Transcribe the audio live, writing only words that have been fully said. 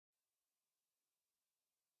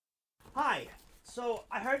Hi. So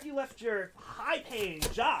I heard you left your high-paying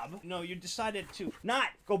job. No, you decided to not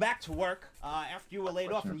go back to work after you were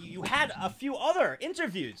laid off, and you had a few other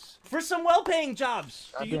interviews for some well-paying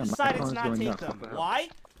jobs. So you decided to not take them. Why?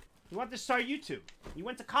 You wanted to start YouTube. You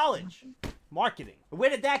went to college. Marketing. But where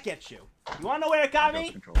did that get you? You wanna know where it got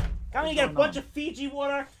me? Got me to get a bunch of Fiji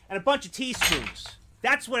water and a bunch of teaspoons.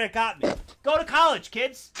 That's where it got me. Go to college,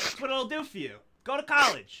 kids. That's what it'll do for you. Go to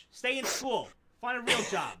college. Stay in school. Find a real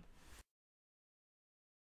job.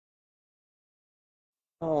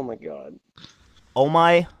 Oh my god.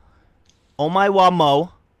 Omai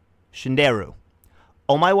wamo shinderu.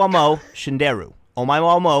 Omai wamo shinderu. Omai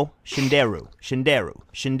wamo shinderu. Shinderu.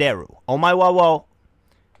 Shinderu. Omai wamo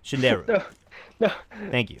shinderu. No. No.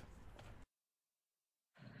 Thank you.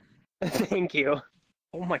 Thank you.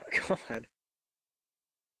 Oh my god.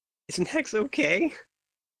 Is Max okay?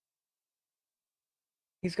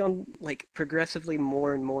 He's gone, like, progressively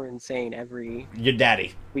more and more insane every Your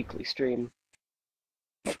daddy. weekly stream.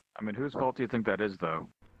 I mean, whose fault do you think that is, though?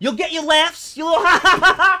 You'll get your laughs, you little ha ha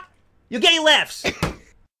ha ha! You'll get your laughs!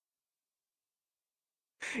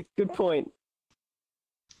 Good point.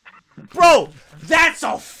 Bro, that's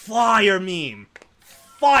a fire meme!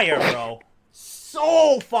 Fire, bro.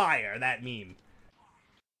 So fire, that meme.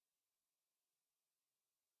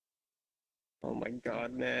 Oh my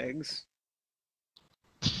god, Megs.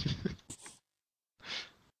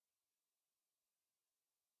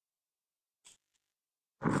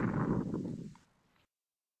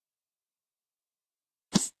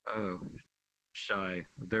 Oh, Shai,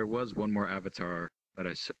 there was one more avatar that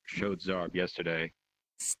I showed Zarb yesterday.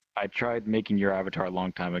 I tried making your avatar a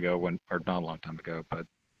long time ago, or not a long time ago, but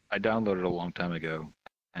I downloaded it a long time ago.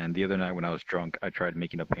 And the other night when I was drunk, I tried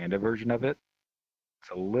making a panda version of it.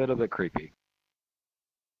 It's a little bit creepy.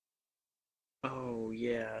 Oh,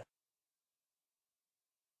 yeah.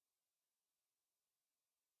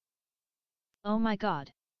 Oh my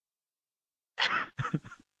god.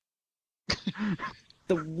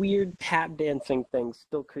 The weird tap dancing thing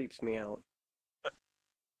still creeps me out.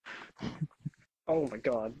 Oh my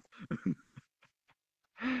god.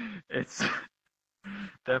 It's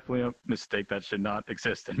definitely a mistake that should not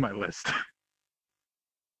exist in my list.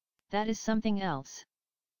 That is something else.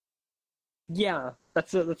 Yeah,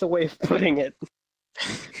 that's a way of putting it.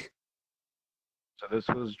 So this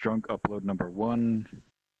was drunk upload number 1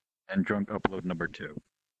 and drunk upload number 2.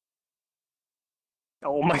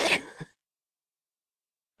 Oh my god.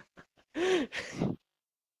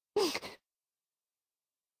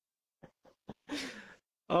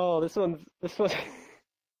 Oh, this one. This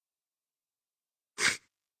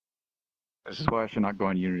is why I should not go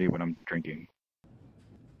on Unity when I'm drinking.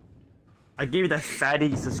 I gave you that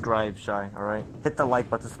fatty subscribe, Shai, alright? Hit the like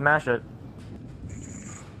button, smash it.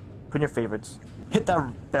 Put in your favorites. Hit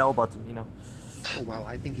that bell button, you know. Oh, well,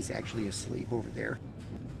 I think he's actually asleep over there.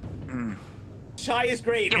 Shai is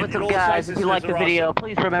great. Yeah, what's up, guys? If you like the video,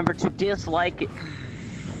 please remember to dislike it.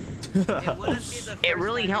 It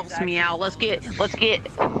really helps me out. Let's get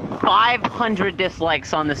 500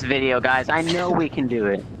 dislikes on this video, guys. I know we can do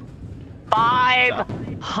it.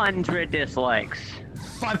 500 dislikes.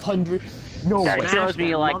 500. No, That shows me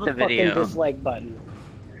you like the video. Dislike button.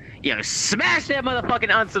 Yo, smash that motherfucking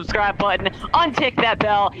unsubscribe button, untick that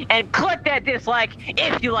bell, and click that dislike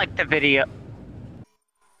if you like the video.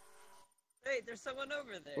 Wait, there's someone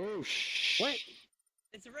over there. Oh, shh. What?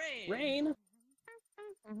 It's Rain. Rain?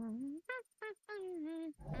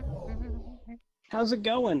 How's it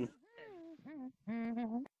going?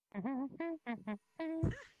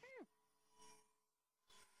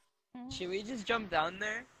 Should we just jump down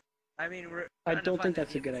there? I mean, I don't think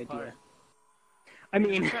that's a good idea. Part. I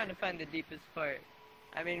mean, we're trying to find the deepest part.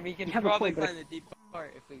 I mean, we can You have a probably point, but find the deepest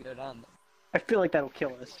part if we go down there. I feel like that'll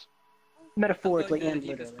kill us. Metaphorically Go to and the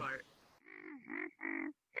deepest literally. part.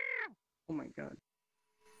 Oh my god.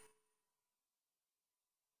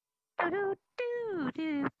 Oh,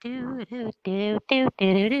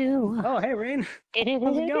 hey, Rain.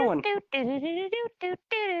 How's it going?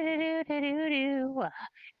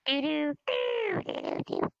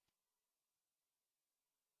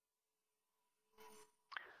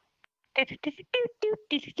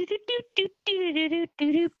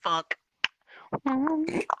 Fuck. Oh,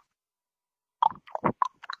 shit.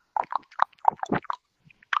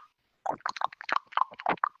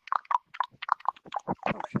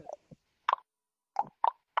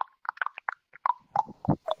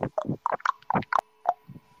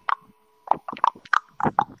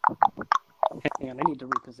 Hang on, I need to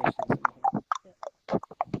reposition some here.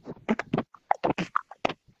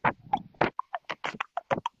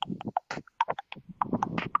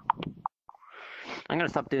 I'm gonna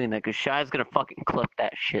stop doing that because Shai's gonna fucking clip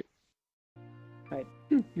that shit.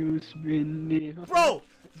 You spin me. Bro,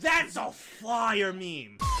 that's a fire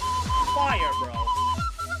meme. Fire, bro.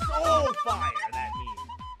 So fire, that meme.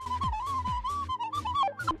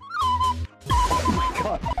 Oh my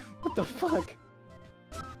god. What the fuck?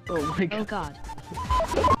 Oh my Oh god. god.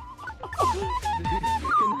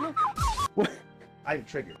 What? I'm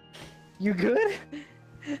triggered. You good?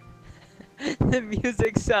 The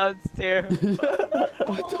music sounds terrible.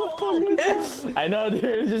 What the fuck is that? I know, dude.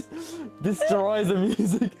 It just destroys the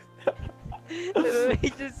music.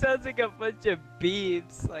 It just sounds like a bunch of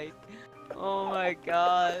beeps. Like, oh my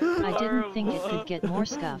god. I didn't think it horrible. could get more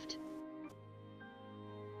scuffed.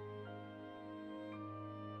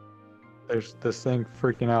 There's this thing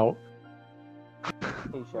freaking out.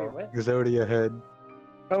 Wait, what? Exodia head.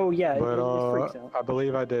 Oh yeah, But it freaks out. I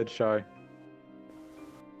believe I did, Shai.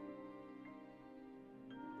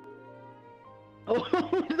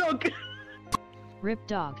 Oh no! Rip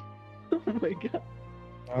dog. Oh my god.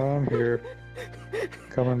 I'm here.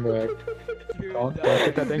 Coming back. Don't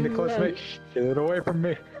get that thing too close to me. Get it away from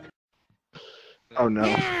me. Oh no.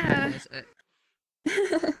 Yeah.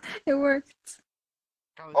 It worked.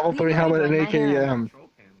 Level 3 helmet and AKM.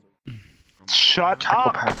 Shut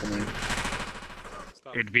Up. up!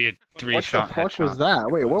 It'd be a What the three-shot fuck was headshot.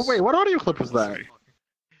 that? Wait, what audio clip was that?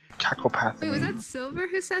 Cacklepath. Wait, was that Silver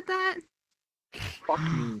who said that? Fuck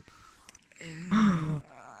me.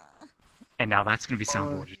 And now that's gonna be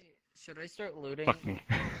soundboarded. Should I start looting? Fuck me.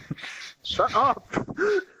 Shut up!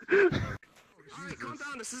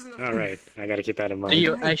 Alright, I gotta keep that in mind. Do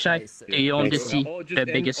you, Shai, do you want to Thanks. see Oh, just-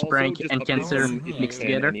 the biggest also prank just and update cancer them if you mixed can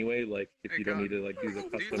together? Anyway, like, if you don't need to, like, do the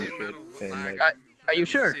custom shit and, like... Are you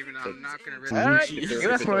sure? Alright, you if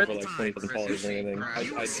asked it's for over, it. like, $20,000 or anything, I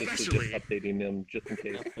just suggest updating them just in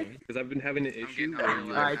case. Because I've been having an issue where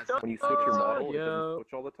you, when you switch your model, it doesn't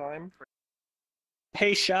switch all the time.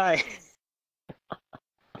 Hey Shai.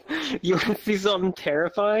 You want to see something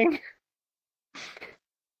terrifying?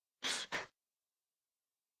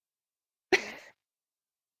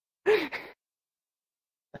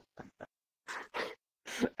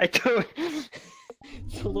 I don't.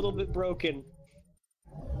 It's a little bit broken.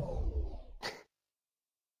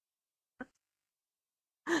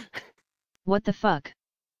 What the fuck?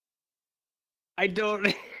 I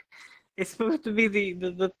don't. It's supposed to be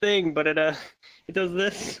the thing, but it does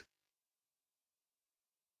this.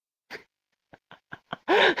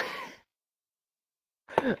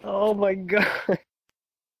 Oh my god.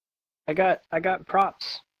 I got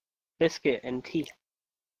props. Biscuit and tea.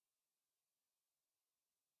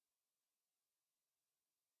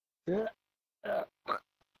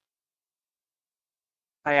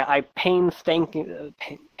 I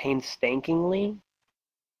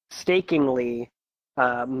stakingly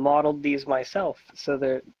modeled these myself, so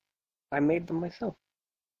that I made them myself.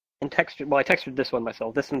 And textured. Well, I textured this one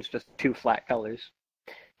myself. This one's just two flat colors,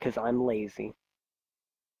 because I'm lazy.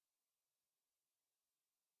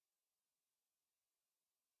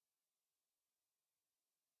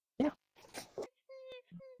 Yeah.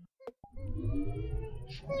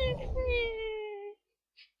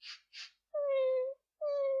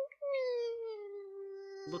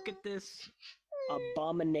 Look at this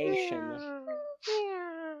abomination.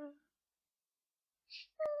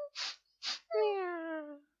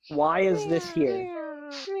 Why is this here?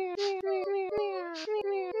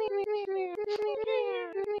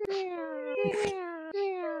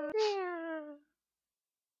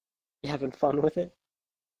 You having fun with it?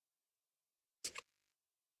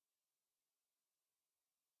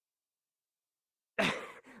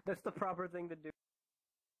 That's the proper thing to do.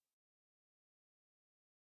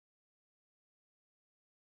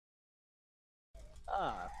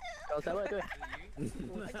 Ah, I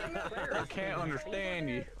can't understand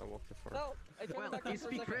you. No, Well, you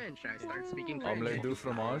speak French. I start speaking French. Omelette du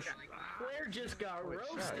fromage. Claire just got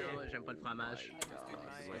roasted. J'aime pas le fromage.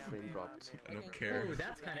 My frame dropped. I don't care. Ooh,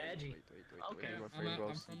 that's kind of edgy. Okay. I'm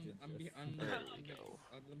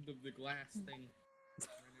the glass thing.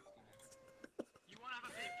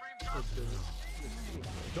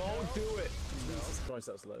 Don't do it. Jesus Christ,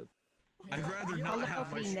 that was loud. I'd rather not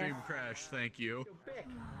have my stream crash, thank you.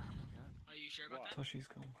 Are you sure about that? Toshi's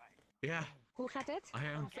gone. Yeah, Who had it? I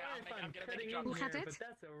am. Who had it? But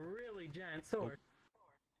that's a really giant sword.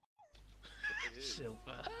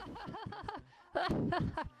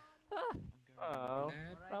 Oh,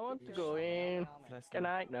 I want to go in. Can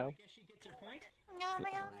I? No. I'm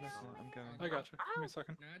going. I got you. Give me a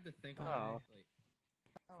second. I had to think about it.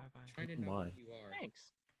 Try to know who you are.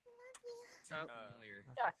 Thanks. Sound familiar.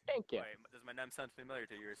 Yeah, thank you. Does my name sound familiar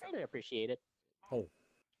to yours? Really appreciate it. Oh.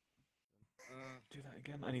 Do that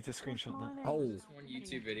again. I need to screenshot that. Oh. This one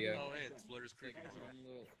YouTube video. Oh, hey, it's Blur's Creek.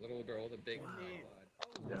 Little girl with a big bod.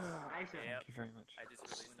 Yes. Thank you very much.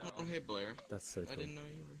 Oh, hey, Blair. That's so cool. I didn't know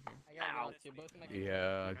you were here.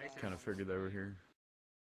 Yeah, I kind of figured they were here.